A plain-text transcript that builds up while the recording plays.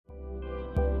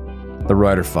The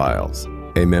Writer Files,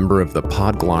 a member of the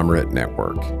Podglomerate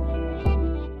Network.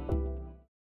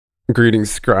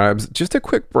 Greetings, scribes. Just a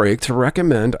quick break to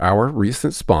recommend our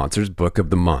recent sponsor's Book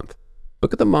of the Month.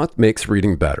 Book of the Month makes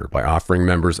reading better by offering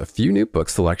members a few new book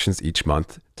selections each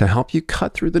month to help you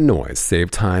cut through the noise, save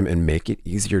time, and make it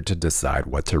easier to decide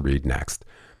what to read next.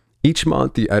 Each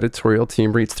month, the editorial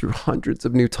team reads through hundreds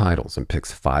of new titles and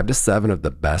picks 5 to 7 of the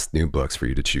best new books for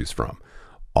you to choose from.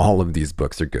 All of these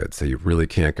books are good, so you really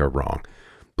can't go wrong.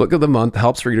 Book of the Month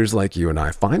helps readers like you and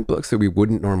I find books that we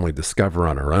wouldn't normally discover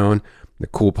on our own. The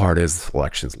cool part is the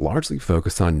selections largely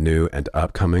focus on new and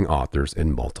upcoming authors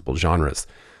in multiple genres.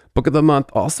 Book of the Month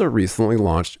also recently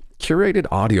launched curated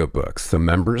audiobooks, so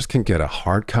members can get a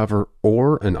hardcover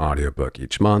or an audiobook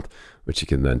each month, which you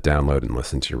can then download and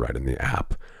listen to right in the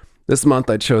app. This month,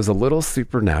 I chose A Little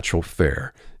Supernatural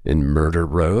Fare in Murder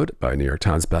Road by New York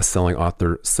Times bestselling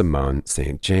author Simone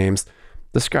St. James,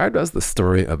 described as the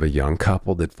story of a young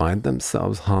couple that find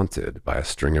themselves haunted by a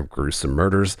string of gruesome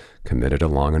murders committed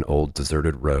along an old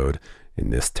deserted road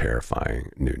in this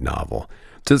terrifying new novel.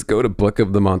 Just go to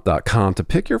bookofthemonth.com to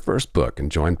pick your first book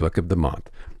and join Book of the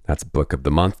Month. That's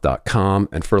bookofthemonth.com,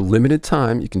 and for a limited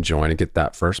time, you can join and get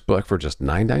that first book for just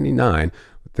 $9.99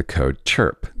 with the code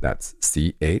CHIRP. That's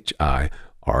CHIRP.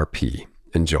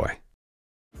 Enjoy.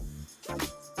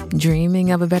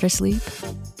 Dreaming of a better sleep?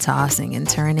 Tossing and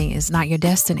turning is not your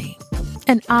destiny.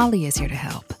 And Ollie is here to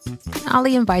help.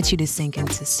 Ollie invites you to sink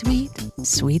into sweet,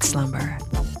 sweet slumber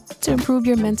to improve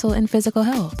your mental and physical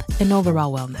health and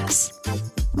overall wellness.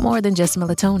 More than just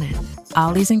melatonin,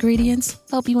 Ollie's ingredients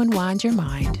help you unwind your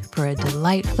mind for a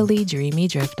delightfully dreamy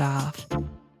drift off.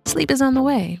 Sleep is on the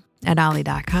way at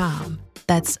Ollie.com.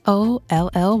 That's OLLY.com.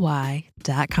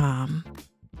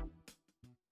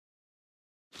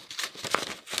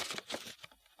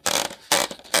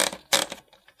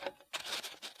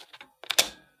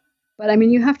 But I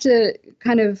mean, you have to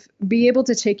kind of be able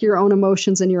to take your own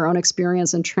emotions and your own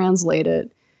experience and translate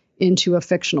it into a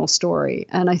fictional story.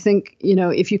 And I think,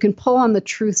 if you can pull on the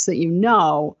truths that you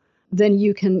know, then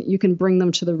you can bring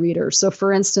them to the reader. So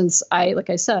for instance,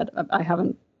 like I said, I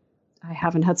haven't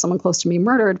had someone close to me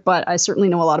murdered, but I certainly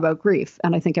know a lot about grief,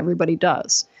 and I think everybody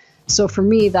does. So for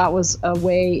me, that was a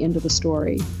way into the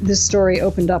story. This story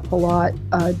opened up a lot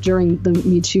during the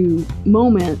Me Too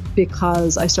moment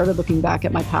because I started looking back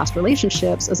at my past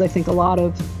relationships, as I think a lot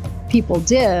of people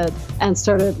did, and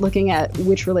started looking at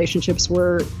which relationships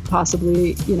were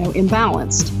possibly,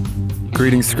 imbalanced.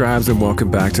 Greetings, scribes, and welcome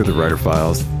back to The Writer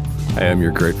Files. I am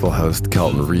your grateful host,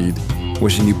 Kelton Reed,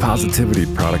 wishing you positivity,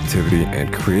 productivity,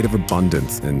 and creative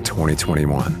abundance in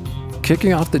 2021.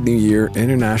 Kicking off the new year,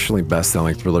 internationally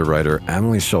best-selling thriller writer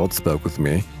Emily Schultz spoke with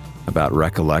me about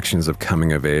recollections of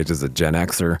coming of age as a Gen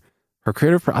Xer, her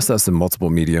creative process in multiple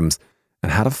mediums,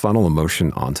 and how to funnel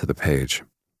emotion onto the page.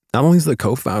 Emily's the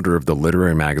co-founder of the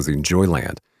literary magazine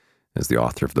Joyland and is the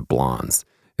author of The Blondes,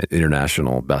 an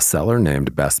international bestseller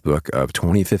named Best Book of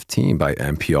 2015 by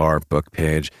NPR,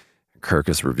 Bookpage, and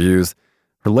Kirkus Reviews.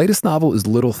 Her latest novel is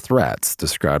Little Threats,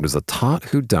 described as a taut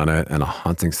whodunit and a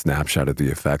haunting snapshot of the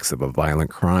effects of a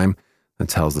violent crime, and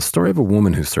tells the story of a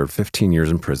woman who served 15 years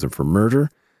in prison for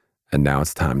murder, and now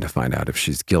it's time to find out if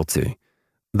she's guilty.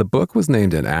 The book was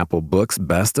named an Apple Books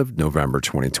Best of November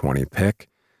 2020 pick,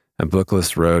 and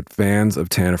Booklist wrote, fans of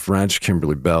Tana French,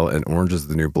 Kimberly Bell, and Orange is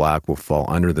the New Black will fall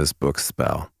under this book's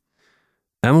spell.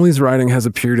 Emily's writing has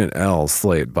appeared in Elle,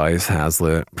 Slate, Vice,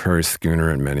 Hazlitt, Prairie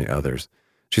Schooner, and many others.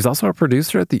 She's also a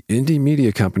producer at the indie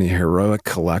media company Heroic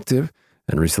Collective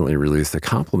and recently released a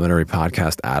complimentary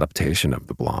podcast adaptation of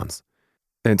The Blondes.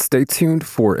 And stay tuned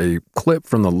for a clip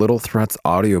from the Little Threats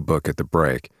audiobook at the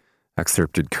break,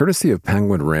 excerpted courtesy of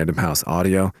Penguin Random House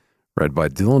Audio, read by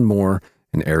Dylan Moore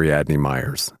and Ariadne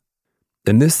Myers.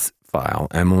 In this file,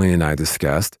 Emily and I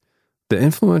discussed the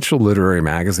influential literary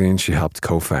magazine she helped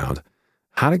co-found,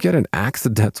 how to get an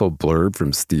accidental blurb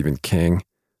from Stephen King,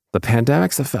 the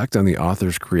pandemic's effect on the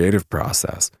author's creative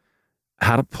process,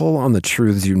 how to pull on the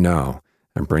truths you know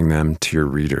and bring them to your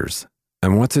readers,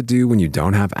 and what to do when you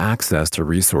don't have access to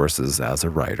resources as a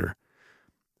writer.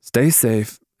 Stay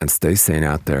safe and stay sane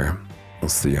out there. We'll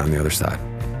see you on the other side.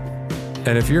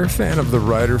 And if you're a fan of The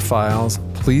Writer Files,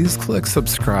 please click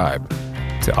subscribe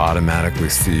to automatically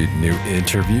see new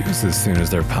interviews as soon as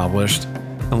they're published,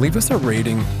 and leave us a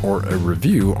rating or a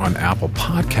review on Apple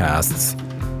Podcasts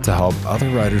to help other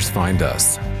writers find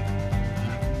us.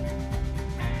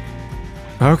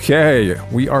 Okay,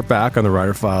 we are back on The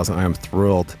Writer Files, and I am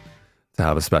thrilled to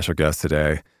have a special guest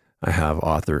today. I have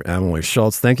author Emily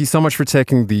Schultz. Thank you so much for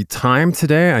taking the time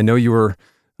today. I know you were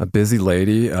a busy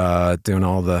lady doing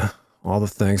all the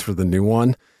things for the new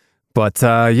one, But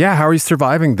yeah, how are you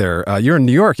surviving there? You're in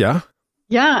New York, yeah?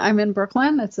 Yeah, I'm in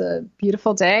Brooklyn. It's a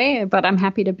beautiful day, but I'm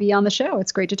happy to be on the show.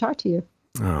 It's great to talk to you.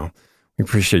 Oh, we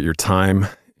appreciate your time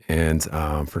and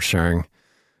for sharing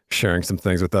some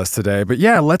things with us today. But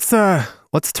yeah, let's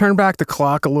turn back the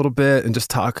clock a little bit and just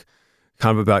talk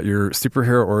kind of about your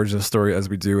superhero origin story, as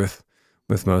we do with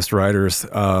most writers.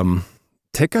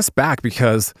 Take us back,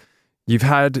 because you've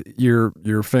had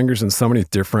your fingers in so many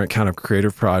different kind of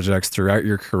creative projects throughout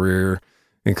your career,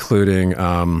 including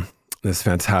this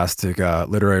fantastic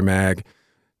literary mag,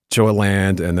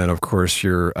 Joyland, and then of course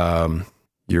your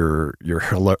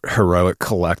heroic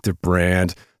collective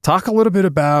brand. Talk a little bit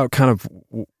about kind of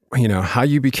how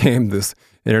you became this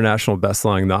international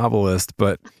best-selling novelist,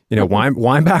 but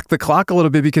wind back the clock a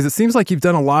little bit, because it seems like you've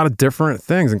done a lot of different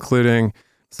things, including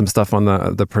some stuff on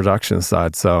the production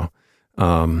side. So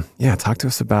yeah, talk to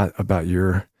us about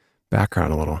your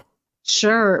background a little.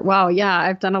 Sure. Wow. Yeah,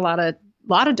 I've done a lot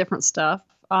of different stuff.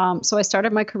 So I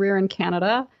started my career in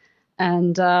Canada,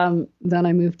 and then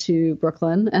I moved to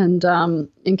Brooklyn. And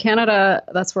in Canada,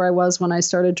 that's where I was when I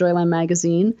started Joyland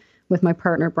magazine with my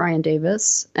partner, Brian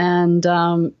Davis. And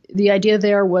the idea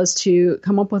there was to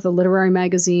come up with a literary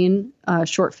magazine,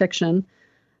 short fiction,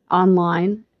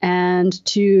 online, and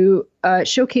to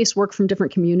showcase work from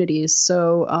different communities.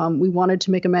 So we wanted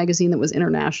to make a magazine that was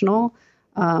international,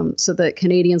 so that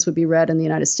Canadians would be read in the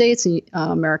United States, and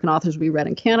American authors would be read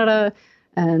in Canada,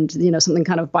 and something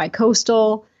kind of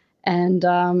bi-coastal. And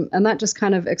that just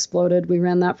kind of exploded. We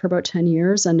ran that for about 10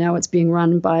 years, and now it's being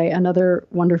run by another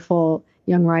wonderful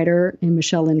young writer named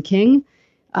Michelle Lynn King.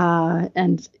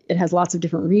 And it has lots of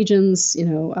different regions,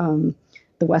 the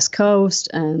West Coast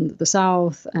and the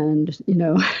South, and,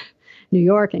 New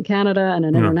York and Canada, and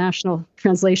an international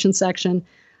translation section.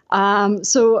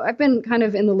 So I've been kind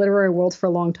of in the literary world for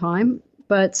a long time.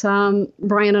 But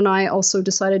Brian and I also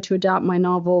decided to adapt my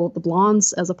novel, The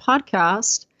Blondes, as a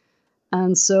podcast.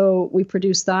 And so we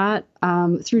produced that.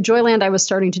 Through Joyland, I was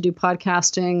starting to do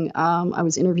podcasting. I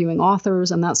was interviewing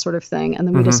authors and that sort of thing. And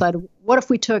then we decided, what if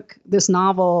we took this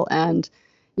novel and,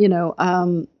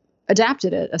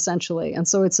 adapted it, essentially? And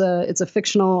so it's a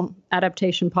fictional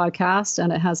adaptation podcast,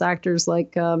 and it has actors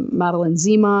like Madeline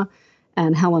Zima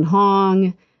and Helen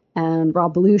Hong and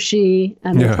Rob Belushi,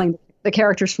 and they're playing the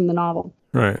characters from the novel.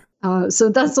 Right. So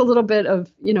that's a little bit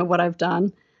of, what I've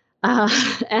done.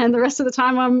 And the rest of the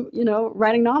time I'm,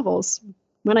 writing novels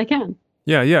when I can.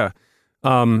 Yeah. Yeah.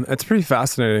 It's pretty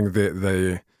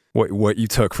fascinating, what you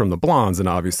took from the Blondes. And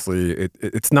obviously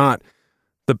it's not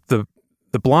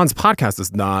the Blondes podcast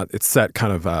is not, it's set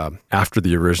kind of, after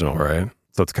the original, right?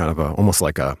 So it's kind of almost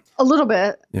like a little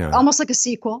bit, almost like a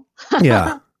sequel.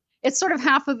 Yeah. It's sort of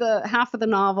half of the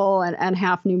novel and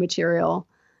half new material.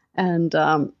 And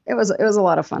it was a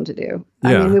lot of fun to do.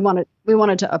 I mean, we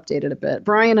wanted to update it a bit.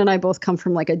 Brian and I both come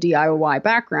from like a DIY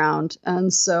background,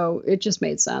 and so it just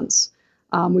made sense.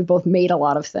 We both made a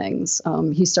lot of things.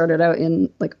 He started out in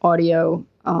like audio,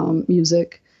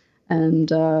 music,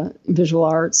 and visual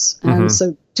arts, and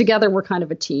so together we're kind of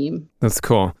a team. That's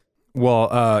cool.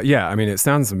 Well, yeah, I mean, it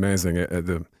sounds amazing.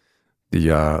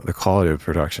 The quality of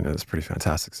production is pretty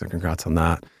fantastic. So congrats on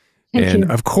that. Thank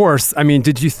you. Of course, I mean,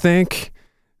 did you think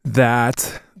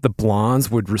that the Blondes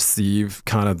would receive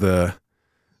kind of the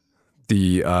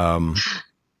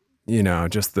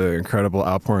just the incredible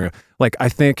outpouring of, like, I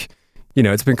think,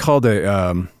 it's been called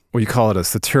you call it a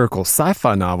satirical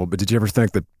sci-fi novel, but did you ever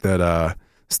think that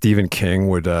Stephen King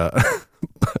would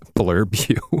blurb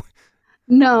you?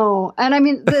 No. And I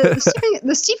mean,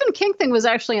 the Stephen King thing was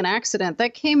actually an accident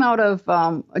that came out of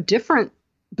a different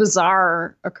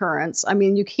bizarre occurrence. I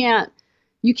mean, you can't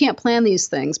plan these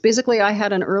things. Basically, I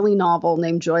had an early novel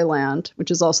named Joyland,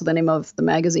 which is also the name of the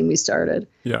magazine we started.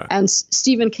 Yeah. And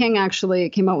Stephen King actually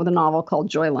came out with a novel called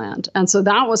Joyland. And so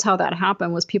that was how that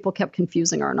happened, was people kept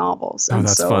confusing our novels. Oh, and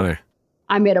that's funny.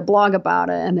 I made a blog about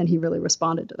it, and then he really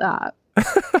responded to that.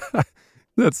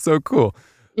 That's so cool.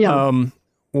 Yeah.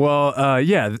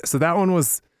 Yeah. So that one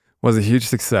was a huge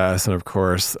success. And of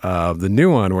course, the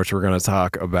new one, which we're going to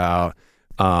talk about,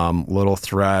 Little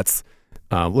Threats,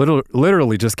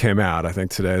 literally just came out. I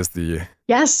think today is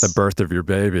the birth of your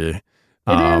baby.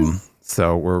 It is.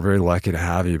 So we're very lucky to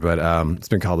have you. But it's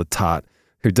been called A Tot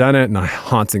Whodunit, and a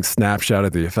haunting snapshot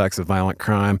of the effects of violent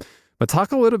crime. But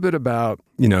talk a little bit about,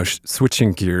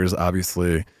 switching gears.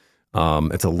 Obviously,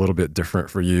 it's a little bit different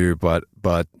for you, but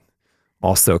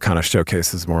also kind of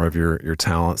showcases more of your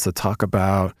talent. So talk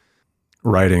about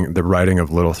the writing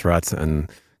of Little Threats and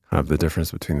kind of the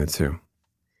difference between the two.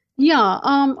 Yeah,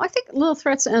 I think Little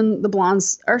Threats and The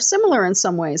Blondes are similar in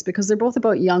some ways because they're both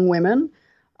about young women.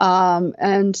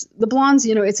 And The Blondes,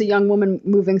 it's a young woman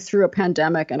moving through a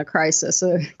pandemic and a crisis,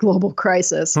 a global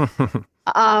crisis.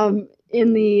 In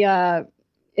the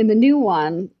new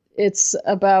one, it's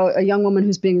about a young woman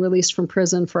who's being released from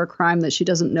prison for a crime that she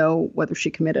doesn't know whether she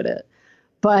committed it.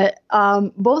 But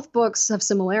both books have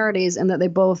similarities in that they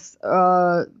both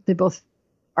are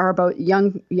about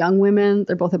young women.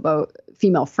 They're both about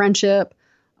female friendship.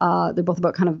 They're both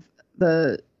about kind of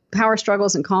the power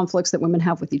struggles and conflicts that women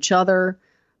have with each other.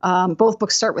 Both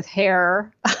books start with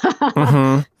hair.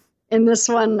 In this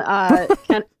one,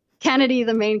 Kennedy,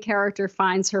 the main character,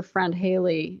 finds her friend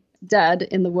Haley dead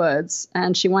in the woods,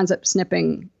 and she winds up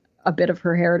snipping a bit of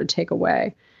her hair to take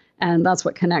away. And that's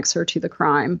what connects her to the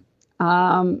crime.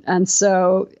 And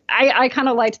so I kind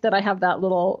of liked that I have that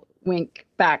little wink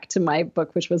back to my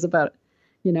book, which was about,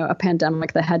 a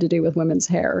pandemic that had to do with women's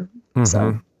hair.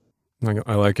 So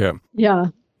I like it. Yeah.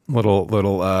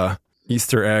 Little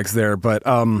Easter eggs there. But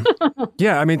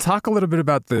yeah, I mean, talk a little bit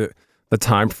about the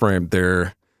time frame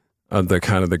there of the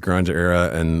kind of the grunge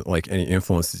era and like any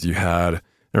influences you had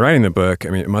in writing the book. I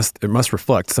mean, it must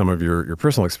reflect some of your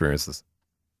personal experiences.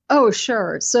 Oh,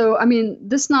 sure. So, I mean,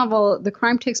 this novel, the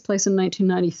crime takes place in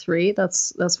 1993.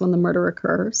 That's when the murder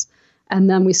occurs. And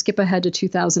then we skip ahead to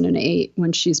 2008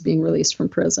 when she's being released from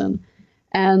prison.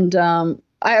 And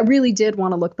I really did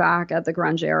want to look back at the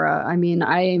grunge era. I mean,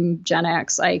 I'm Gen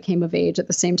X. I came of age at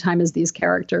the same time as these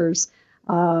characters,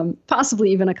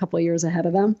 possibly even a couple of years ahead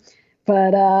of them.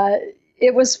 But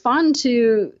it was fun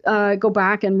to go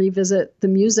back and revisit the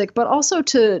music, but also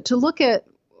to look at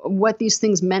what these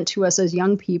things meant to us as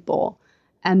young people.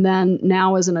 And then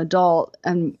now as an adult,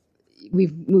 and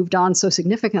we've moved on so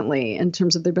significantly in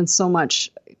terms of there've been so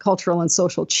much cultural and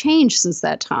social change since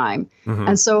that time.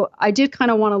 And so I did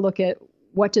kind of want to look at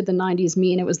what did the 90s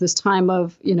mean? It was this time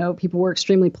of, people were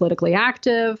extremely politically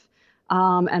active.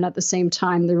 And at the same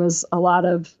time, there was a lot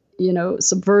of,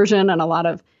 subversion and a lot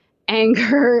of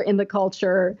anger in the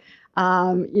culture,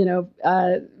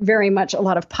 very much a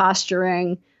lot of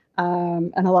posturing,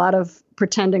 and a lot of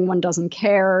pretending one doesn't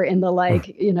care in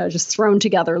the just thrown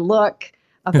together look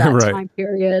of that right. time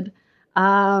period.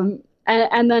 And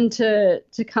then to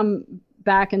come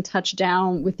back and touch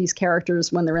down with these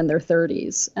characters when they're in their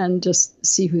 30s and just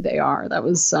see who they are. That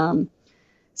was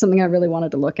something I really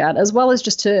wanted to look at, as well as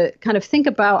just to kind of think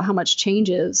about how much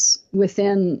changes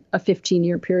within a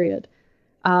 15-year period.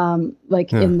 In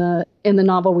the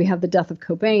novel, we have the death of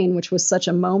Cobain, which was such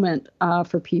a moment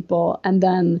for people. And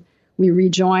then we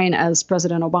rejoin as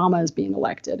President Obama is being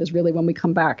elected, is really when we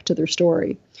come back to their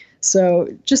story. So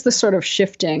just the sort of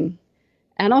shifting,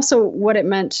 and also what it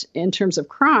meant in terms of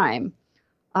crime.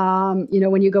 When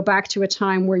you go back to a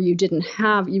time where you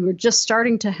were just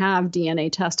starting to have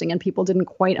DNA testing and people didn't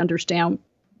quite understand.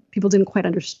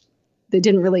 They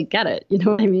didn't really get it. You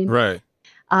know what I mean? Right.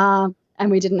 And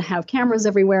we didn't have cameras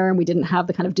everywhere, and we didn't have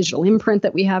the kind of digital imprint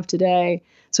that we have today.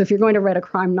 So if you're going to write a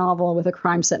crime novel with a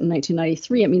crime set in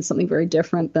 1993, it means something very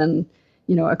different than,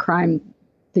 a crime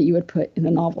that you would put in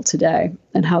a novel today,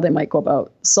 and how they might go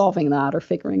about solving that or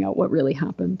figuring out what really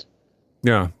happened.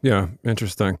 Yeah.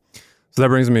 Interesting. So that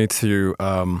brings me to,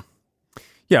 I want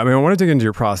to dig into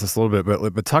your process a little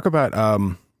bit, but talk about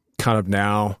kind of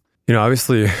now,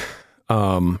 obviously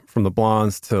from the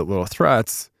Blondes to Little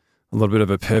Threats, a little bit of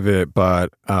a pivot,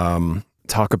 but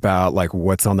talk about like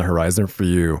what's on the horizon for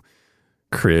you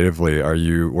creatively. Are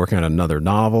you working on another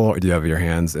novel, or do you have your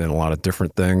hands in a lot of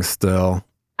different things still?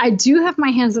 I do have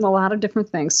my hands in a lot of different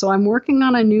things. So I'm working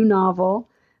on a new novel,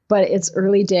 but it's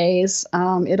early days.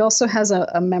 It also has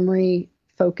a memory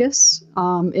focus.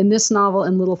 In this novel,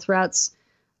 in Little Threats,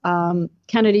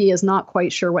 Kennedy is not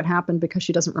quite sure what happened because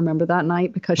she doesn't remember that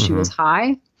night because she was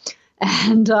high.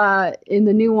 And in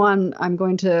the new one, I'm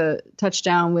going to touch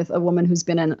down with a woman who's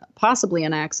been in possibly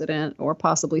an accident, or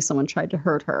possibly someone tried to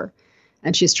hurt her.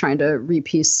 And she's trying to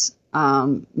repiece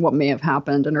what may have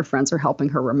happened. And her friends are helping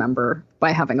her remember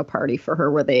by having a party for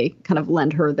her where they kind of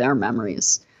lend her their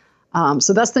memories.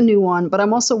 So that's the new one. But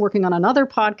I'm also working on another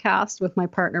podcast with my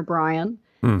partner, Brian.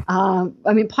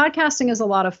 Podcasting is a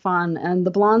lot of fun. And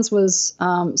The Blondes was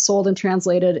sold and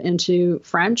translated into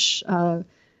French. A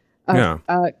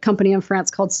company in France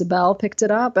called Sibel picked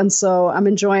it up. And so I'm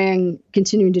enjoying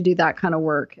continuing to do that kind of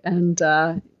work. And,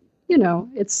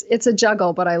 it's a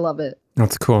juggle, but I love it.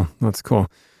 That's cool.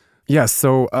 Yeah.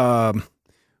 So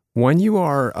when you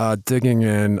are digging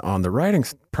in on the writing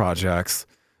projects,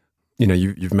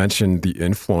 you've mentioned the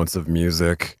influence of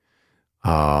music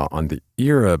on the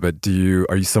era, but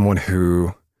are you someone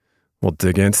who will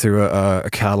dig into a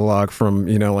catalog from,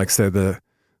 say the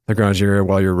grunge era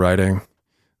while you're writing?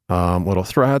 little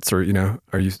threats, or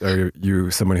are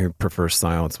you someone who prefers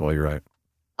silence while you write?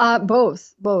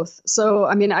 Both. So,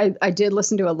 I mean, I did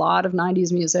listen to a lot of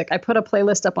 90s music. I put a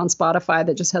playlist up on Spotify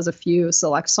that just has a few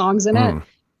select songs in it.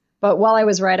 But while I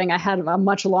was writing, I had a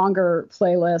much longer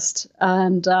playlist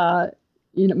and,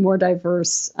 more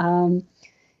diverse.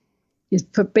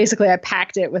 Basically, I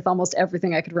packed it with almost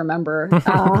everything I could remember.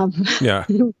 Yeah.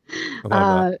 I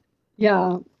love that.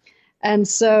 Yeah. And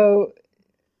so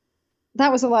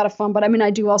that was a lot of fun. But I mean,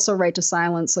 I do also write to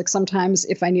silence. Like sometimes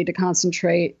if I need to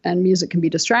concentrate and music can be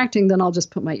distracting, then I'll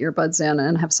just put my earbuds in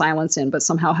and have silence in. But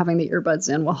somehow having the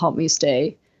earbuds in will help me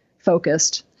stay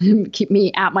focused and keep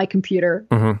me at my computer.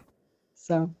 Mm-hmm.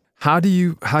 So how do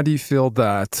you feel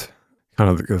that kind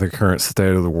of the current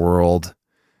state of the world,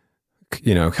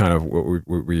 kind of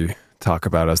what we talk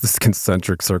about as this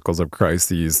concentric circles of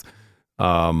crises,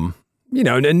 and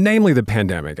namely the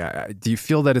pandemic. Do you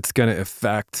feel that it's going to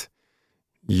affect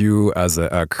you as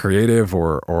a creative,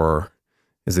 or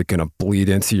is it going to bleed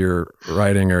into your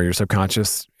writing or your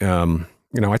subconscious?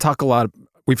 We've talked a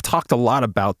lot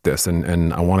about this,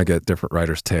 and I want to get different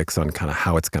writers' takes on kind of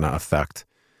how it's going to affect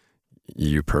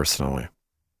you personally.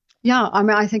 Yeah, I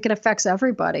mean, I think it affects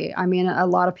everybody. I mean, a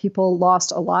lot of people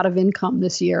lost a lot of income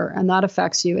this year, and that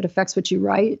affects you. It affects what you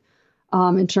write.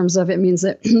 In terms of, it means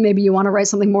that maybe you want to write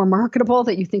something more marketable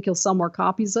that you think you'll sell more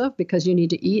copies of because you need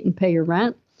to eat and pay your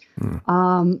rent.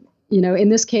 In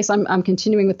this case, I'm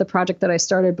continuing with the project that I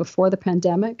started before the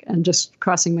pandemic and just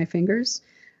crossing my fingers.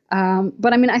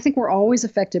 But I mean, I think we're always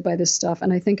affected by this stuff.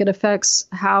 And I think it affects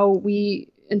how we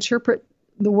interpret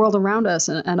the world around us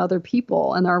and other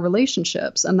people and our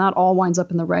relationships. And that all winds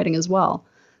up in the writing as well.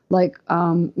 Like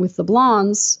with the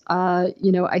Blondes,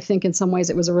 I think in some ways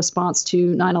it was a response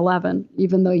to 9/11,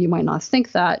 even though you might not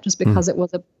think that, just because it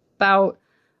was about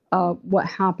what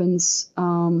happens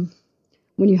when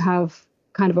you have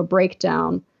kind of a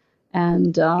breakdown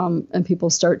and people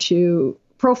start to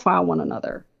profile one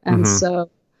another. And so,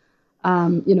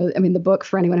 the book,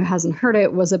 for anyone who hasn't heard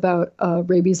it, was about a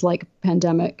rabies-like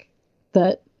pandemic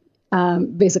that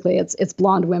basically it's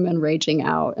blonde women raging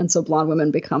out. And so blonde women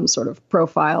become sort of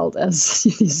profiled as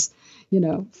these,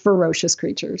 ferocious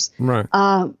creatures. Right.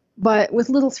 But with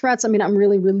Little Threats, I mean, I'm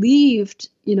really relieved,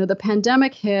 the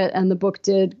pandemic hit and the book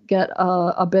did get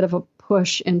a bit of a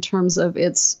push in terms of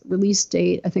its release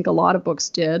date. I think a lot of books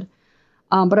did.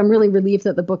 But I'm really relieved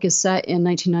that the book is set in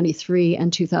 1993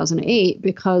 and 2008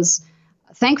 because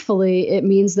thankfully it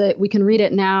means that we can read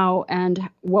it now and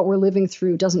what we're living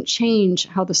through doesn't change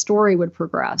how the story would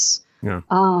progress. Yeah.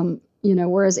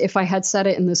 Whereas if I had set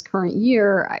it in this current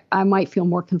year, I might feel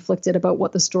more conflicted about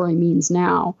what the story means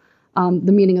now.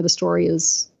 The meaning of the story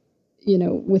is,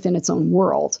 within its own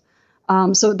world.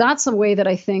 So that's a way that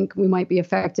I think we might be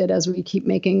affected as we keep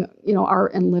making,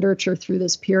 art and literature through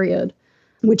this period,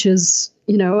 which is,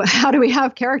 how do we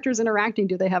have characters interacting?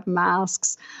 Do they have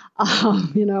masks? Are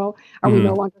we no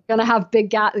longer going to have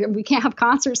we can't have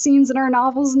concert scenes in our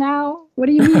novels now? What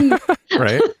do you mean?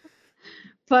 Right.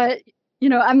 But,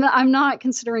 I'm not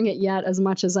considering it yet as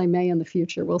much as I may in the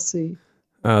future. We'll see.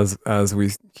 As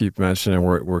we keep mentioning,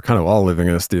 we're kind of all living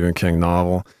in a Stephen King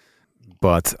novel,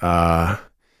 but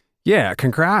yeah,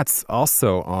 congrats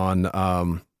also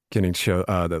on getting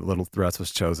that Little Threats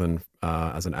was chosen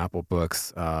as an Apple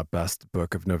Books best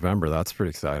book of November. That's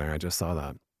pretty exciting. I just saw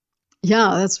that.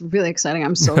 Yeah, that's really exciting.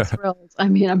 I'm so thrilled. I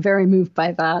mean, I'm very moved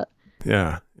by that.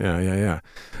 Yeah.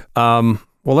 Well,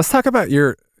 let's talk about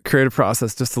your creative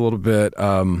process just a little bit.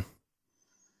 Do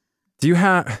you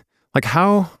have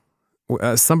how?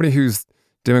 As somebody who's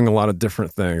doing a lot of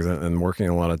different things and working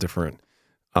in a lot of different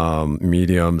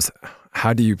mediums,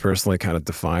 how do you personally kind of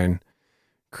define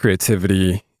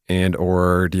creativity, and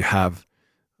or do you have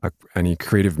any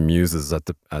creative muses at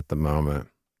the moment?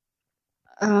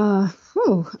 Well,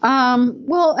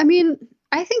 I mean,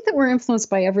 I think that we're influenced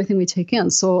by everything we take in.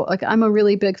 So, I'm a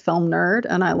really big film nerd,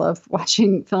 and I love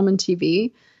watching film and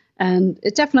TV, and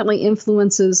it definitely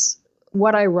influences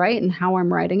what I write and how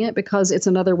I'm writing it because it's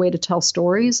another way to tell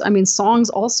stories. I mean, songs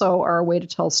also are a way to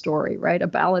tell story, right? A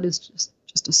ballad is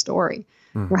just a story,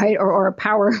 right? Or a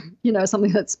power,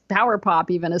 something that's power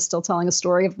pop even is still telling a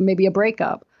story of maybe a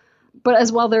breakup. But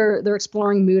as well, they're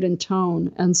exploring mood and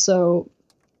tone. And so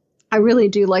I really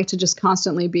do like to just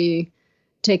constantly be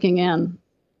taking in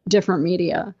different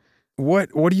media. What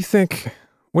do you think?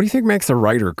 What do you think makes a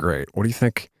writer great? What do you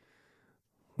think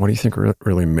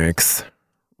really makes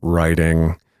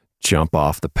writing jump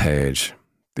off the page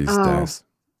these days?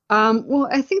 Well,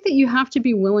 I think that you have to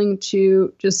be willing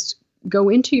to just go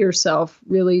into yourself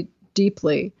really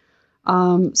deeply.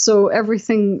 So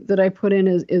everything that I put in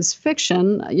is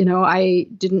fiction. I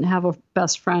didn't have a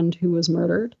best friend who was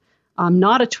murdered. I'm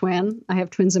not a twin. I have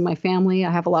twins in my family.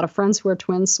 I have a lot of friends who are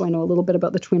twins, so I know a little bit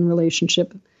about the twin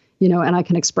relationship, and I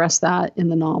can express that in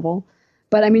the novel.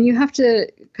 But I mean, you have to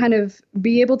kind of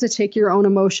be able to take your own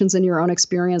emotions and your own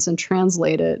experience and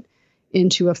translate it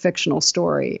into a fictional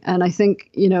story. And I think,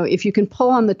 if you can pull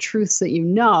on the truths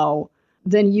that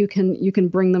then you can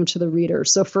bring them to the reader.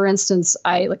 So for instance,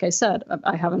 like I said,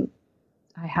 I haven't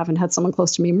had someone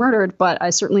close to me murdered, but I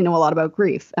certainly know a lot about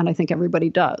grief, and I think everybody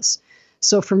does.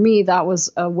 So for me, that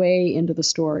was a way into the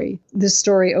story. This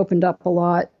story opened up a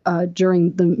lot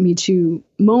during the Me Too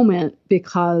moment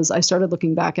because I started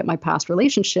looking back at my past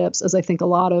relationships, as I think a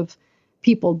lot of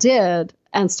people did,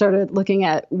 and started looking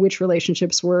at which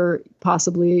relationships were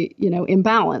possibly,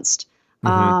 imbalanced.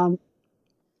 Mm-hmm.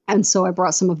 And so I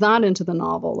brought some of that into the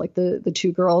novel. Like the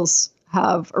two girls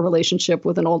have a relationship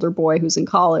with an older boy who's in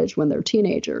college when they're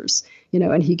teenagers,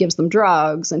 and he gives them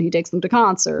drugs and he takes them to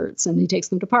concerts and he takes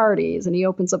them to parties and he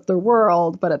opens up their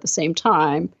world. But at the same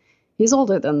time, he's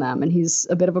older than them and he's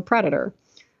a bit of a predator.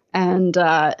 And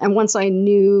once I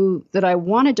knew that I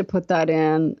wanted to put that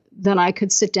in, then I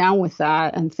could sit down with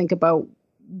that and think about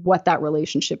what that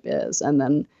relationship is and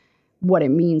then what it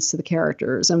means to the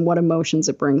characters and what emotions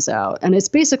it brings out. And it's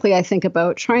basically, I think,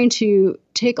 about trying to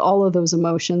take all of those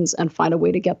emotions and find a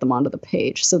way to get them onto the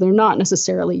page. So they're not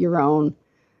necessarily your own,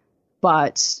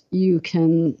 but you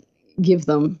can give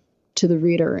them to the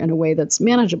reader in a way that's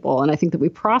manageable. And I think that we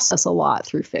process a lot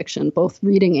through fiction, both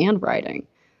reading and writing.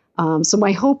 So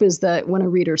my hope is that when a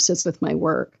reader sits with my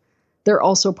work, they're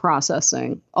also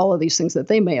processing all of these things that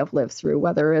they may have lived through,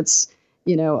 whether it's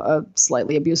a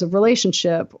slightly abusive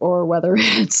relationship, or whether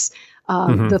it's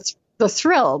the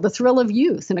thrill of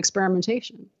youth and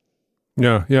experimentation.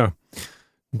 Yeah.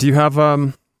 Do you have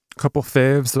a couple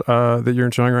faves that you're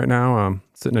enjoying right now,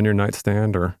 sitting on your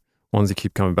nightstand, or ones you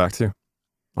keep coming back to?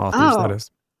 Authors, that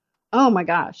is. Oh my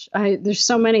gosh, there's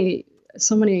so many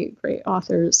great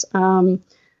authors.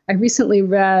 I recently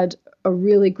read a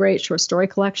really great short story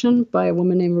collection by a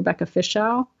woman named Rebecca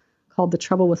Fischow called The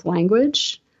Trouble with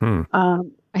Language.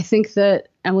 I think that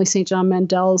Emily St. John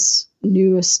Mandel's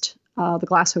newest, The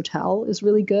Glass Hotel, is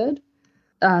really good.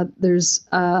 There's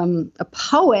a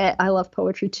poet. I love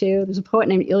poetry too. There's a poet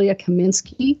named Ilya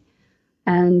Kaminsky,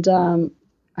 and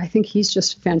I think he's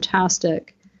just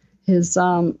fantastic. His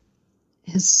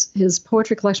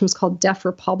poetry collection was called Deaf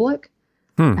Republic,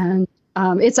 and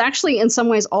it's actually in some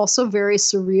ways also very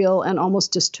surreal and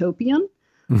almost dystopian.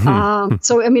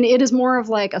 So I mean, it is more of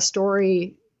like a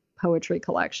story poetry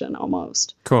collection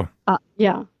almost. Cool.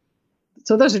 Yeah.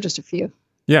 So those are just a few.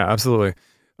 Yeah, absolutely.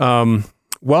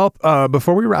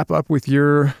 Before we wrap up with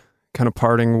your kind of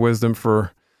parting wisdom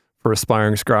for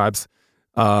aspiring scribes,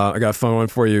 I got a fun one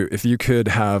for you. If you could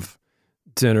have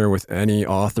dinner with any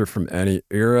author from any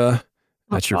era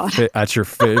at your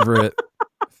favorite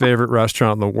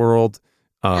restaurant in the world,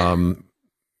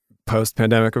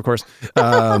 post-pandemic, of course,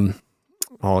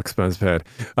 all expense paid,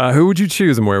 who would you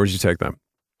choose and where would you take them?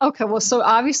 Okay, well, so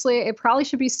obviously it probably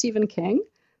should be Stephen King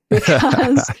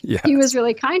because yes. He was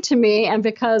really kind to me and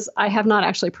because I have not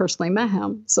actually personally met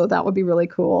him. So that would be really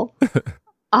cool.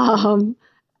 And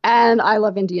I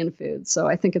love Indian food. So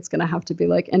I think it's going to have to be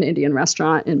like an Indian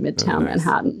restaurant in Midtown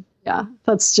Manhattan. Yeah,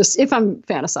 that's just if I'm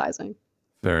fantasizing.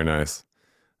 Very nice.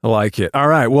 I like it. All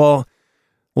right, well,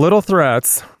 Little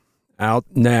Threats, out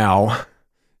now,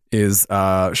 is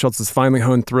Schultz's finely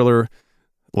honed thriller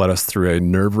led us through a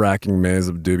nerve-wracking maze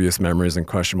of dubious memories and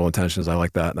questionable intentions. I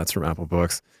like that. That's from Apple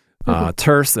Books.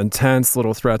 Terse and tense,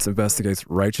 Little Threats investigates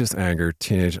righteous anger,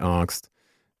 teenage angst,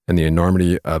 and the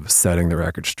enormity of setting the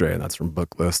record straight. That's from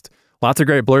Booklist. Lots of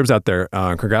great blurbs out there.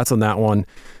 Congrats on that one.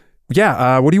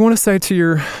 Yeah, what do you want to say to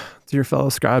your fellow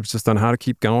scribes just on how to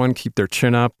keep going, keep their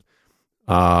chin up?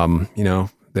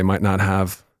 They might not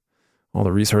have all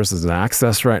the resources and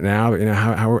access right now, but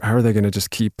how are they going to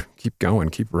just keep going,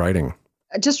 keep writing?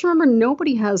 Just remember,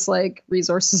 nobody has like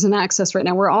resources and access right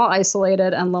now. We're all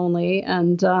isolated and lonely,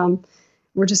 and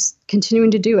we're just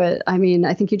continuing to do it. I mean,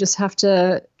 I think you just have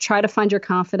to try to find your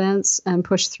confidence and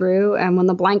push through. And when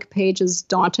the blank page is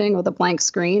daunting or the blank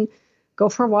screen, go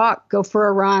for a walk, go for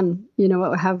a run,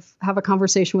 have a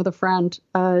conversation with a friend.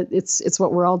 It's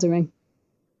what we're all doing.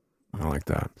 I like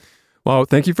that. Well,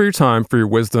 thank you for your time, for your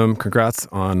wisdom. Congrats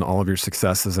on all of your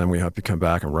successes, and we hope you come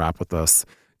back and rap with us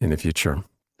in the future.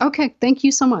 Okay, thank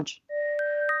you so much.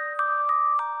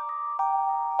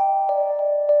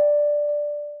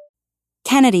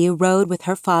 Kennedy rode with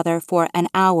her father for an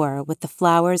hour with the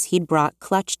flowers he'd brought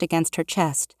clutched against her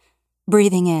chest,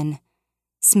 breathing in,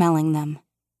 smelling them.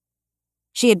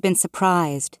 She had been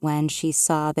surprised when she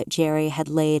saw that Jerry had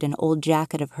laid an old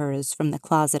jacket of hers from the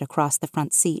closet across the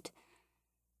front seat.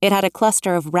 It had a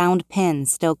cluster of round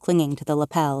pins still clinging to the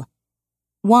lapel.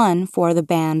 One for the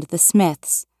band The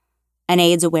Smiths, an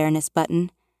AIDS awareness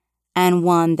button, and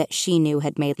one that she knew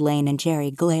had made Lane and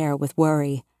Jerry glare with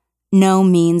worry. No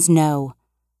means no.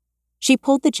 She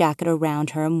pulled the jacket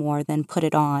around her more than put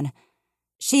it on.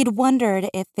 She'd wondered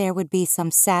if there would be some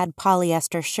sad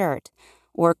polyester shirt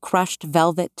or crushed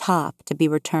velvet top to be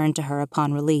returned to her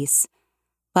upon release.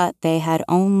 But they had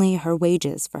only her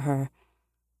wages for her.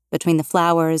 Between the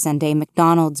flowers and a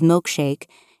McDonald's milkshake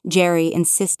Jerry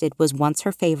insisted was once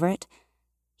her favorite,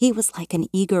 he was like an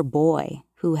eager boy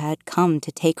who had come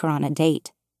to take her on a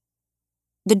date.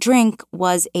 The drink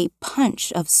was a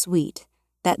punch of sweet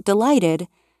that delighted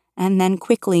and then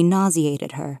quickly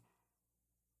nauseated her.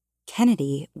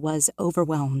 Kennedy was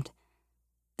overwhelmed.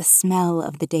 The smell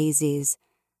of the daisies,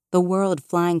 the world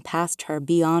flying past her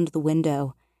beyond the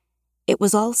window, it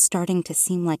was all starting to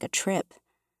seem like a trip.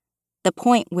 The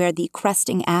point where the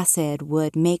cresting acid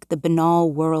would make the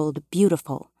banal world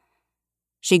beautiful.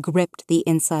 She gripped the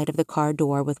inside of the car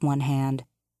door with one hand.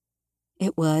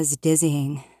 It was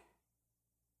dizzying.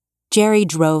 Jerry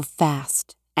drove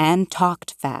fast and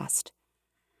talked fast.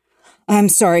 "I'm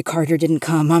sorry Carter didn't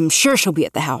come. I'm sure she'll be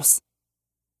at the house."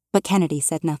 But Kennedy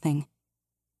said nothing.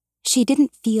 She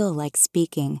didn't feel like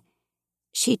speaking.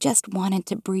 She just wanted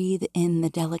to breathe in the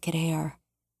delicate air.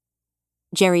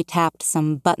 Jerry tapped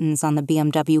some buttons on the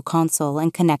BMW console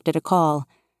and connected a call.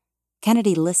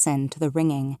 Kennedy listened to the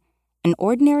ringing, an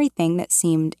ordinary thing that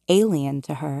seemed alien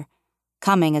to her,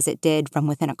 coming as it did from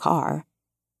within a car.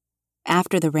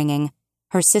 After the ringing,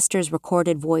 her sister's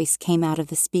recorded voice came out of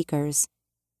the speakers.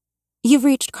 "You've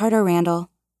reached Carter Randall.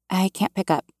 I can't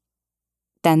pick up."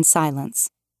 Then silence.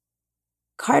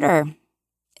 "Carter,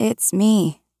 it's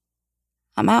me.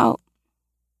 I'm out,"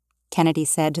 Kennedy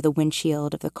said to the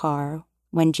windshield of the car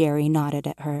when Jerry nodded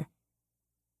at her.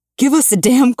 "Give us a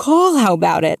damn call, how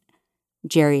about it?"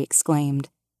 Jerry exclaimed.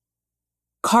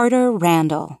 Carter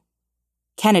Randall.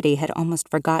 Kennedy had almost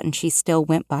forgotten she still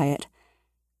went by it.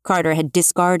 Carter had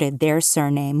discarded their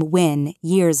surname, Wynne,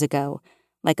 years ago,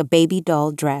 like a baby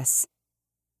doll dress.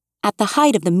 At the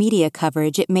height of the media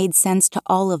coverage, it made sense to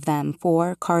all of them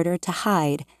for Carter to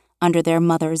hide under their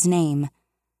mother's name.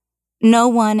 No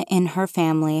one in her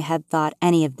family had thought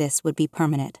any of this would be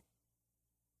permanent.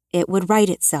 It would right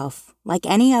itself, like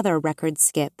any other record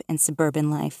skip in suburban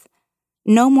life.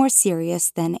 No more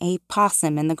serious than a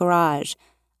possum in the garage,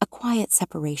 a quiet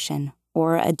separation,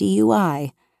 or a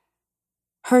DUI.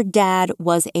 Her dad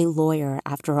was a lawyer,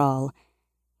 after all.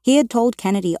 He had told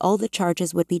Kennedy all the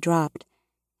charges would be dropped.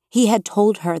 He had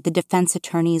told her the defense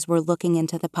attorneys were looking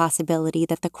into the possibility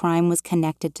that the crime was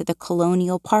connected to the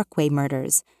Colonial Parkway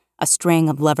murders, a string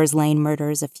of Lover's Lane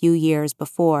murders a few years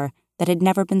before that had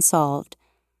never been solved.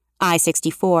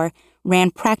 I-64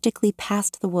 ran practically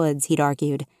past the woods, he'd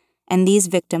argued, and these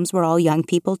victims were all young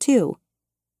people, too.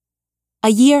 A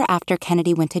year after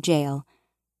Kennedy went to jail,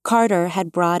 Carter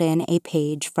had brought in a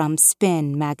page from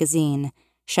Spin magazine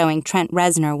showing Trent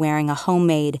Reznor wearing a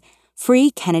homemade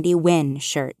Free Kennedy Win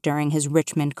shirt during his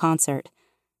Richmond concert.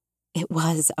 It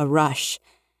was a rush,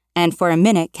 and for a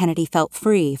minute Kennedy felt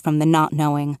free from the not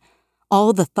knowing,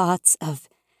 all the thoughts of,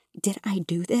 did I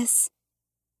do this?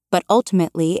 But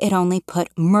ultimately it only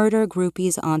put murder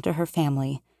groupies onto her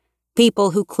family,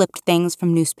 people who clipped things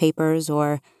from newspapers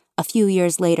or, a few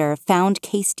years later, found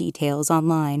case details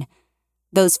online.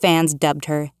 Those fans dubbed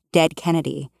her Dead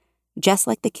Kennedy, just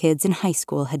like the kids in high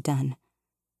school had done.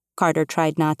 Carter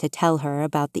tried not to tell her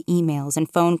about the emails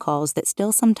and phone calls that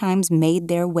still sometimes made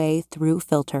their way through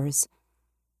filters.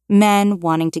 Men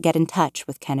wanting to get in touch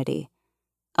with Kennedy.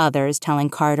 Others telling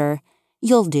Carter,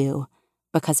 "You'll do,"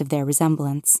 because of their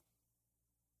resemblance.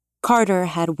 Carter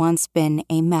had once been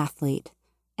a mathlete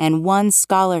and won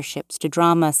scholarships to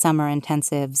drama summer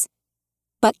intensives.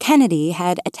 But Kennedy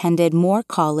had attended more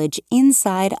college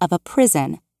inside of a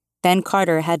prison than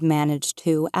Carter had managed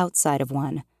to outside of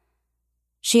one.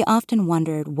 She often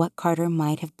wondered what Carter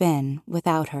might have been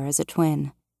without her as a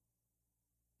twin.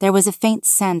 There was a faint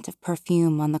scent of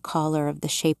perfume on the collar of the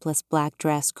shapeless black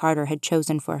dress Carter had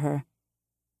chosen for her,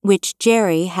 which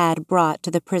Jerry had brought to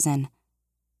the prison.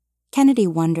 Kennedy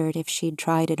wondered if she'd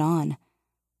tried it on.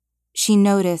 She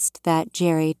noticed that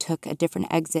Jerry took a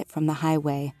different exit from the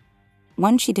highway,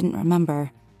 one she didn't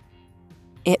remember.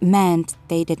 It meant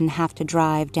they didn't have to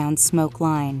drive down Smoke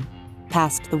Line,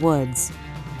 past the woods.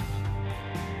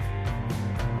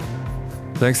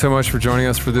 Thanks so much for joining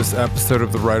us for this episode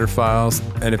of The Writer Files.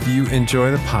 And if you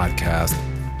enjoy the podcast,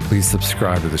 please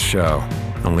subscribe to the show.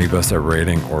 and leave us a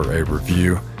rating or a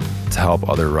review to help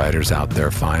other writers out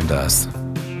there find us.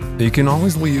 You can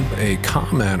always leave a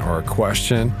comment or a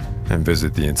question and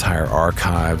visit the entire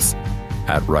archives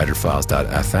at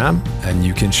writerfiles.fm, and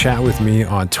you can chat with me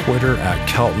on Twitter at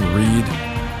Kelton Reed.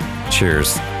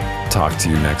 Cheers. Talk to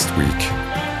you next week.